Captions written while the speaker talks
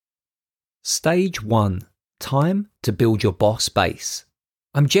Stage 1. Time to build your boss base.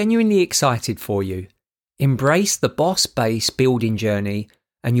 I'm genuinely excited for you. Embrace the boss base building journey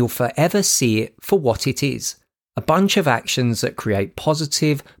and you'll forever see it for what it is. A bunch of actions that create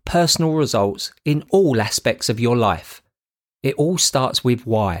positive, personal results in all aspects of your life. It all starts with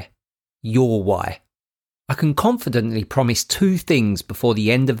why. Your why. I can confidently promise 2 things before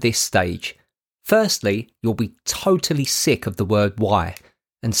the end of this stage. Firstly, you'll be totally sick of the word why.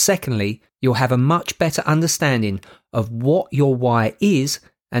 And secondly, you'll have a much better understanding of what your why is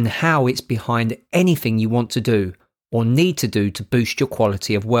and how it's behind anything you want to do or need to do to boost your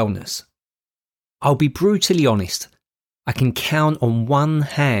quality of wellness. I'll be brutally honest. I can count on one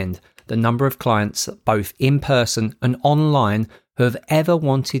hand the number of clients, both in person and online, who have ever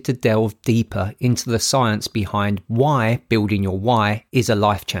wanted to delve deeper into the science behind why building your why is a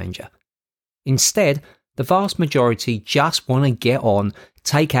life changer. Instead, the vast majority just want to get on,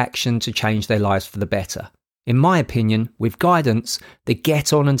 take action to change their lives for the better. In my opinion, with guidance, the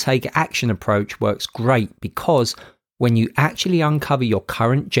get on and take action approach works great because when you actually uncover your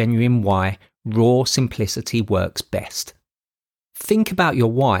current genuine why, raw simplicity works best. Think about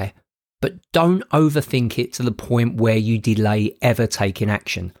your why, but don't overthink it to the point where you delay ever taking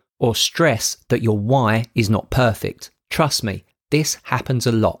action or stress that your why is not perfect. Trust me, this happens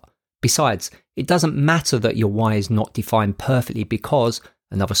a lot. Besides, it doesn't matter that your why is not defined perfectly because,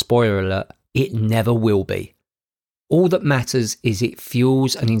 another spoiler alert, it never will be. All that matters is it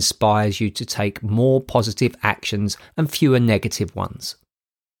fuels and inspires you to take more positive actions and fewer negative ones.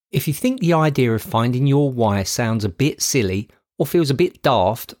 If you think the idea of finding your why sounds a bit silly or feels a bit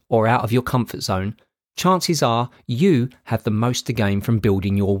daft or out of your comfort zone, chances are you have the most to gain from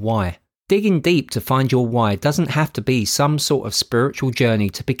building your why. Digging deep to find your why doesn't have to be some sort of spiritual journey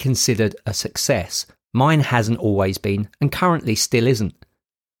to be considered a success. Mine hasn't always been and currently still isn't.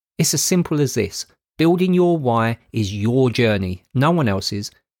 It's as simple as this. Building your why is your journey, no one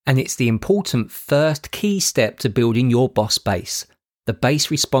else's, and it's the important first key step to building your boss base. The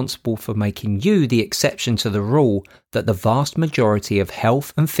base responsible for making you the exception to the rule that the vast majority of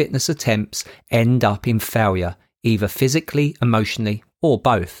health and fitness attempts end up in failure, either physically, emotionally, or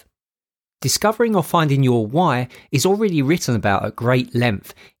both. Discovering or finding your why is already written about at great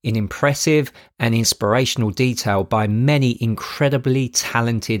length in impressive and inspirational detail by many incredibly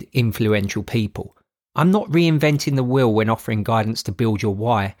talented, influential people. I'm not reinventing the wheel when offering guidance to build your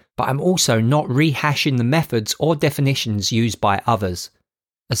why, but I'm also not rehashing the methods or definitions used by others.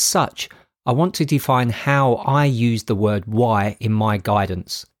 As such, I want to define how I use the word why in my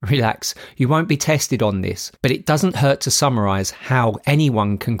guidance. Relax, you won't be tested on this, but it doesn't hurt to summarize how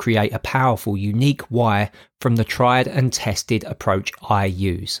anyone can create a powerful, unique why from the tried and tested approach I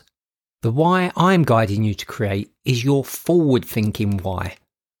use. The why I'm guiding you to create is your forward-thinking why.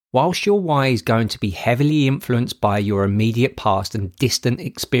 Whilst your why is going to be heavily influenced by your immediate past and distant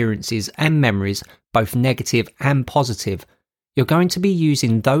experiences and memories, both negative and positive, you're going to be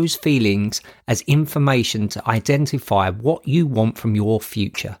using those feelings as information to identify what you want from your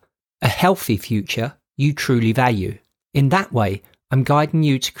future. A healthy future you truly value. In that way, I'm guiding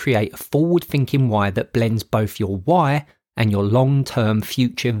you to create a forward-thinking why that blends both your why and your long-term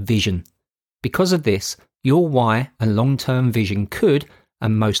future vision. Because of this, your why and long-term vision could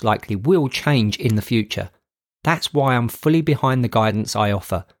and most likely will change in the future. That's why I'm fully behind the guidance I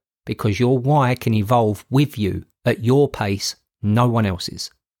offer, because your why can evolve with you at your pace, no one else's.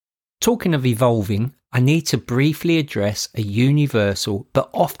 Talking of evolving, I need to briefly address a universal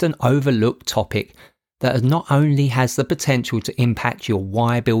but often overlooked topic that not only has the potential to impact your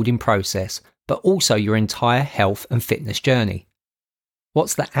why building process, but also your entire health and fitness journey.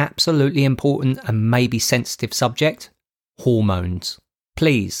 What's the absolutely important and maybe sensitive subject? Hormones.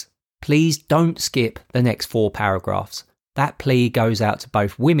 Please don't skip the next 4 paragraphs. That plea goes out to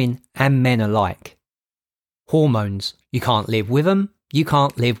both women and men alike. Hormones. You can't live with them, you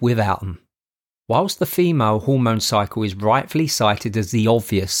can't live without them. Whilst the female hormone cycle is rightfully cited as the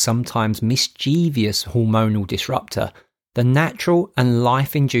obvious, sometimes mischievous hormonal disruptor, the natural and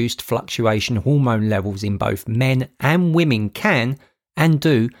life-induced fluctuation hormone levels in both men and women can, and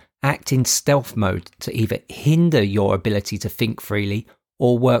do, act in stealth mode to either hinder your ability to think freely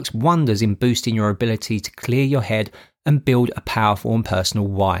or works wonders in boosting your ability to clear your head and build a powerful and personal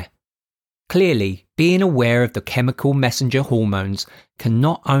why. Clearly, being aware of the chemical messenger hormones can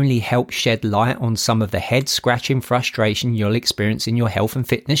not only help shed light on some of the head-scratching frustration you'll experience in your health and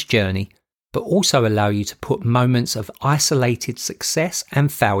fitness journey, but also allow you to put moments of isolated success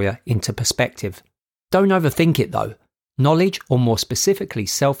and failure into perspective. Don't overthink it though. Knowledge, or more specifically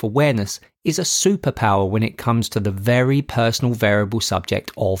self-awareness, is a superpower when it comes to the very personal variable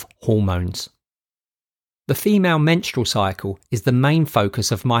subject of hormones. The female menstrual cycle is the main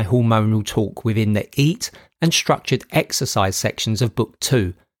focus of my hormonal talk within the Eat and Structured Exercise sections of Book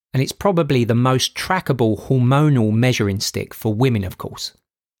 2, and it's probably the most trackable hormonal measuring stick for women, of course.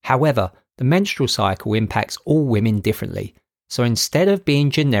 However, the menstrual cycle impacts all women differently. So instead of being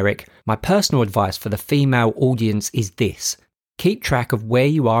generic, my personal advice for the female audience is this. Keep track of where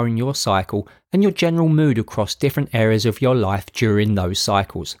you are in your cycle and your general mood across different areas of your life during those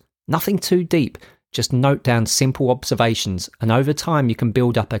cycles. Nothing too deep, just note down simple observations, and over time you can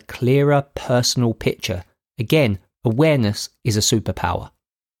build up a clearer personal picture. Again, awareness is a superpower.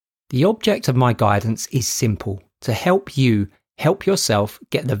 The object of my guidance is simple, to help you help yourself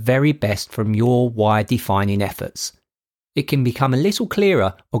get the very best from your why-defining efforts. It can become a little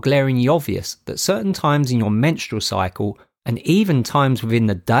clearer or glaringly obvious that certain times in your menstrual cycle, and even times within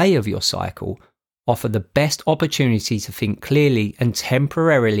the day of your cycle, offer the best opportunity to think clearly and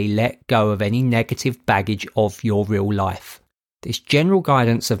temporarily let go of any negative baggage of your real life. This general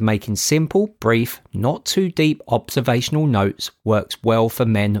guidance of making simple, brief, not too deep observational notes works well for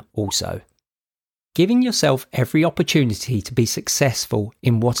men also. Giving yourself every opportunity to be successful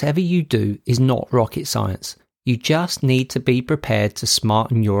in whatever you do is not rocket science. You just need to be prepared to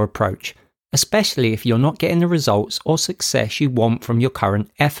smarten your approach, especially if you're not getting the results or success you want from your current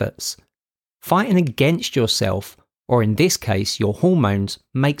efforts. Fighting against yourself, or in this case your hormones,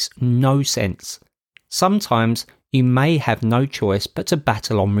 makes no sense. Sometimes you may have no choice but to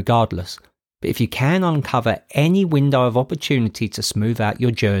battle on regardless, but if you can uncover any window of opportunity to smooth out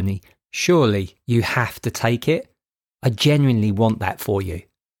your journey, surely you have to take it. I genuinely want that for you.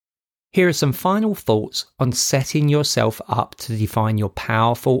 Here are some final thoughts on setting yourself up to define your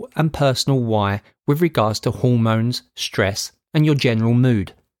powerful and personal why with regards to hormones, stress, and your general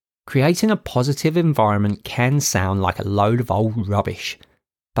mood. Creating a positive environment can sound like a load of old rubbish,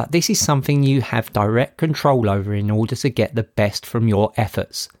 but this is something you have direct control over in order to get the best from your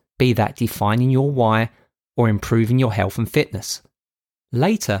efforts, be that defining your why or improving your health and fitness.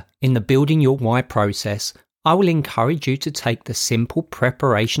 Later, in the Building Your Why process, I will encourage you to take the simple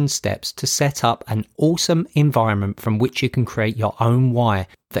preparation steps to set up an awesome environment from which you can create your own why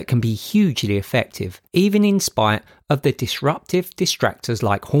that can be hugely effective, even in spite of the disruptive distractors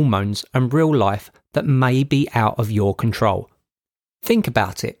like hormones and real life that may be out of your control. Think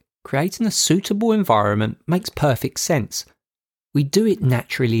about it. Creating a suitable environment makes perfect sense. We do it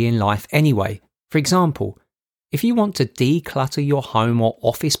naturally in life anyway. For example, if you want to declutter your home or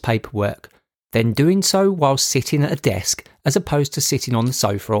office paperwork, then doing so while sitting at a desk as opposed to sitting on the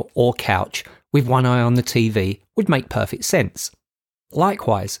sofa or couch with one eye on the TV would make perfect sense.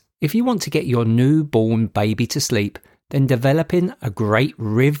 Likewise, if you want to get your newborn baby to sleep, then developing a great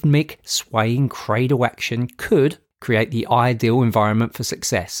rhythmic swaying cradle action could create the ideal environment for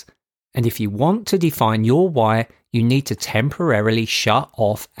success. And if you want to define your why, you need to temporarily shut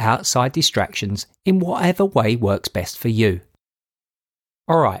off outside distractions in whatever way works best for you.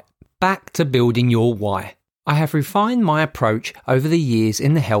 Alright, back to building your why. I have refined my approach over the years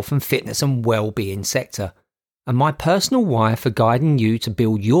in the health and fitness and well-being sector, and my personal why for guiding you to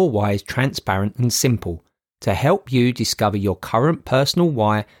build your why is transparent and simple, to help you discover your current personal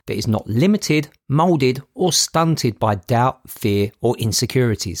why that is not limited, moulded, or stunted by doubt, fear, or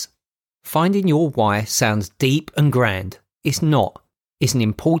insecurities. Finding your why sounds deep and grand. It's not. It's an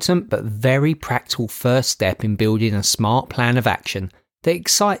important but very practical first step in building a smart plan of action that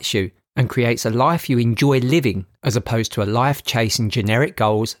excites you and creates a life you enjoy living, as opposed to a life chasing generic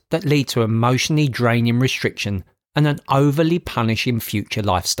goals that lead to emotionally draining restriction and an overly punishing future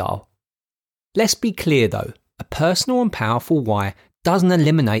lifestyle. Let's be clear though, a personal and powerful why doesn't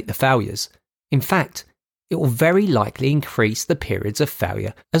eliminate the failures. In fact, it will very likely increase the periods of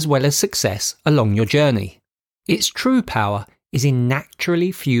failure as well as success along your journey. Its true power is in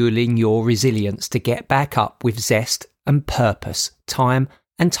naturally fueling your resilience to get back up with zest and purpose time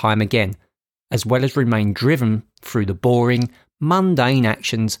and time again, as well as remain driven through the boring, mundane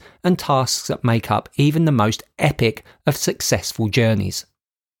actions and tasks that make up even the most epic of successful journeys.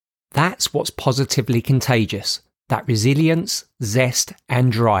 That's what's positively contagious, that resilience, zest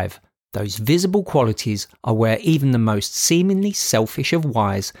and drive. Those visible qualities are where even the most seemingly selfish of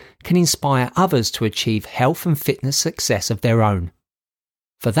whys can inspire others to achieve health and fitness success of their own.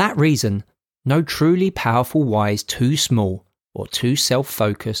 For that reason, no truly powerful why is too small or too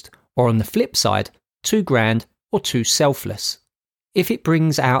self-focused, or on the flip side, too grand or too selfless. If it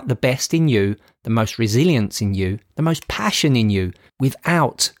brings out the best in you, the most resilience in you, the most passion in you,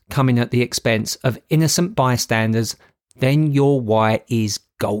 without coming at the expense of innocent bystanders, then your why is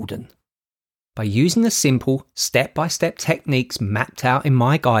golden. By using the simple step-by-step techniques mapped out in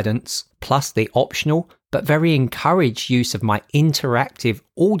my guidance, plus the optional but very encouraged use of my interactive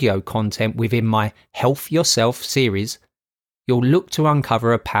audio content within my Health Yourself series, you'll look to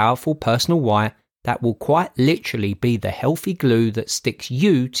uncover a powerful personal why that will quite literally be the healthy glue that sticks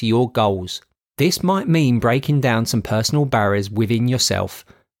you to your goals. This might mean breaking down some personal barriers within yourself,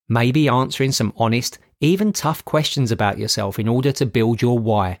 maybe answering some honest, even tough questions about yourself in order to build your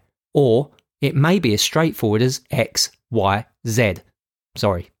why, or it may be as straightforward as X, Y, Z.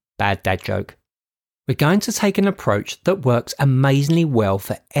 Sorry, bad dad joke. We're going to take an approach that works amazingly well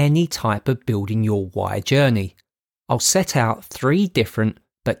for any type of building your why journey. I'll set out 3 different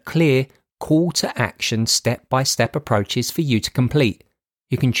but clear call to action step-by-step approaches for you to complete.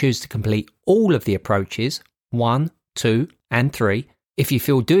 You can choose to complete all of the approaches, 1, 2, and 3, if you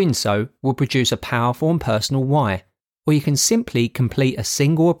feel doing so will produce a powerful and personal why, or you can simply complete a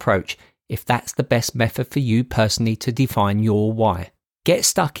single approach if that's the best method for you personally to define your why. Get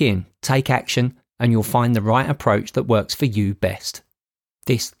stuck in, take action, and you'll find the right approach that works for you best.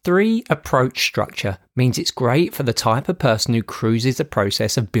 This 3-approach structure means it's great for the type of person who cruises the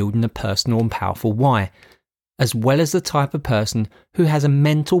process of building a personal and powerful why, as well as the type of person who has a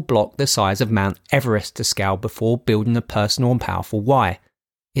mental block the size of Mount Everest to scale before building a personal and powerful why.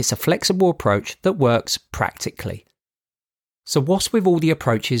 It's a flexible approach that works practically. So what's with all the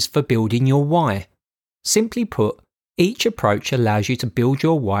approaches for building your why? Simply put, each approach allows you to build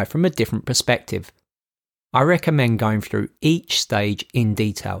your why from a different perspective. I recommend going through each stage in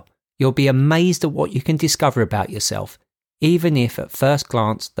detail. You'll be amazed at what you can discover about yourself, even if at first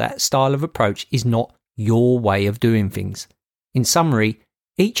glance that style of approach is not your way of doing things. In summary,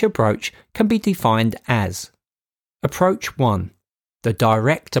 each approach can be defined as Approach 1, the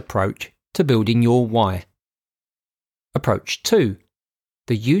direct approach to building your why. Approach 2,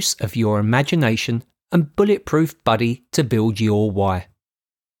 the use of your imagination and bulletproof buddy to build your why.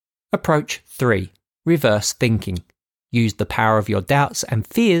 Approach 3, reverse thinking. Use the power of your doubts and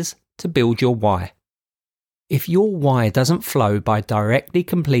fears to build your why. If your why doesn't flow by directly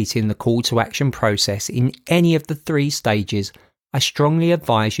completing the call to action process in any of the 3 stages, I strongly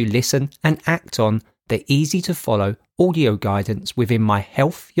advise you listen and act on the easy to follow audio guidance within my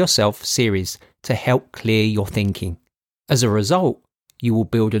Health Yourself series to help clear your thinking. As a result, you will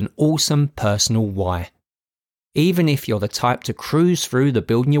build an awesome personal why. Even if you're the type to cruise through the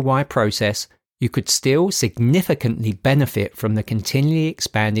building your why process, you could still significantly benefit from the continually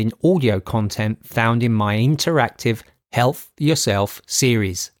expanding audio content found in my interactive Health Yourself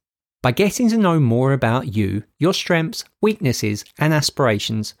series. By getting to know more about you, your strengths, weaknesses, and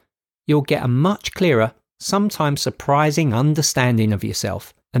aspirations, you'll get a much clearer, sometimes surprising understanding of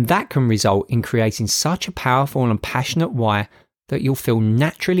yourself, and that can result in creating such a powerful and passionate why that you'll feel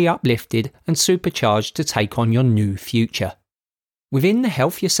naturally uplifted and supercharged to take on your new future. Within the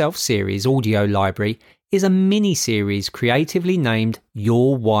Health Yourself series audio library is a mini-series creatively named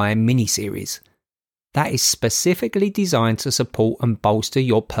Your Why Mini-Series. That is specifically designed to support and bolster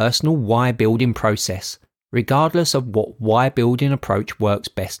your personal why building process, regardless of what why building approach works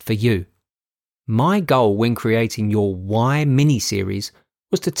best for you. My goal when creating your Why Mini-Series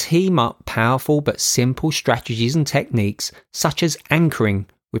was to team up powerful but simple strategies and techniques such as anchoring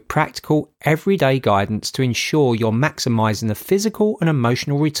with practical, everyday guidance to ensure you're maximizing the physical and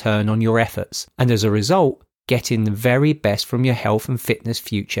emotional return on your efforts, and as a result, getting the very best from your health and fitness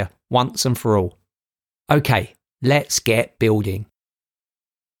future once and for all. Okay, let's get building.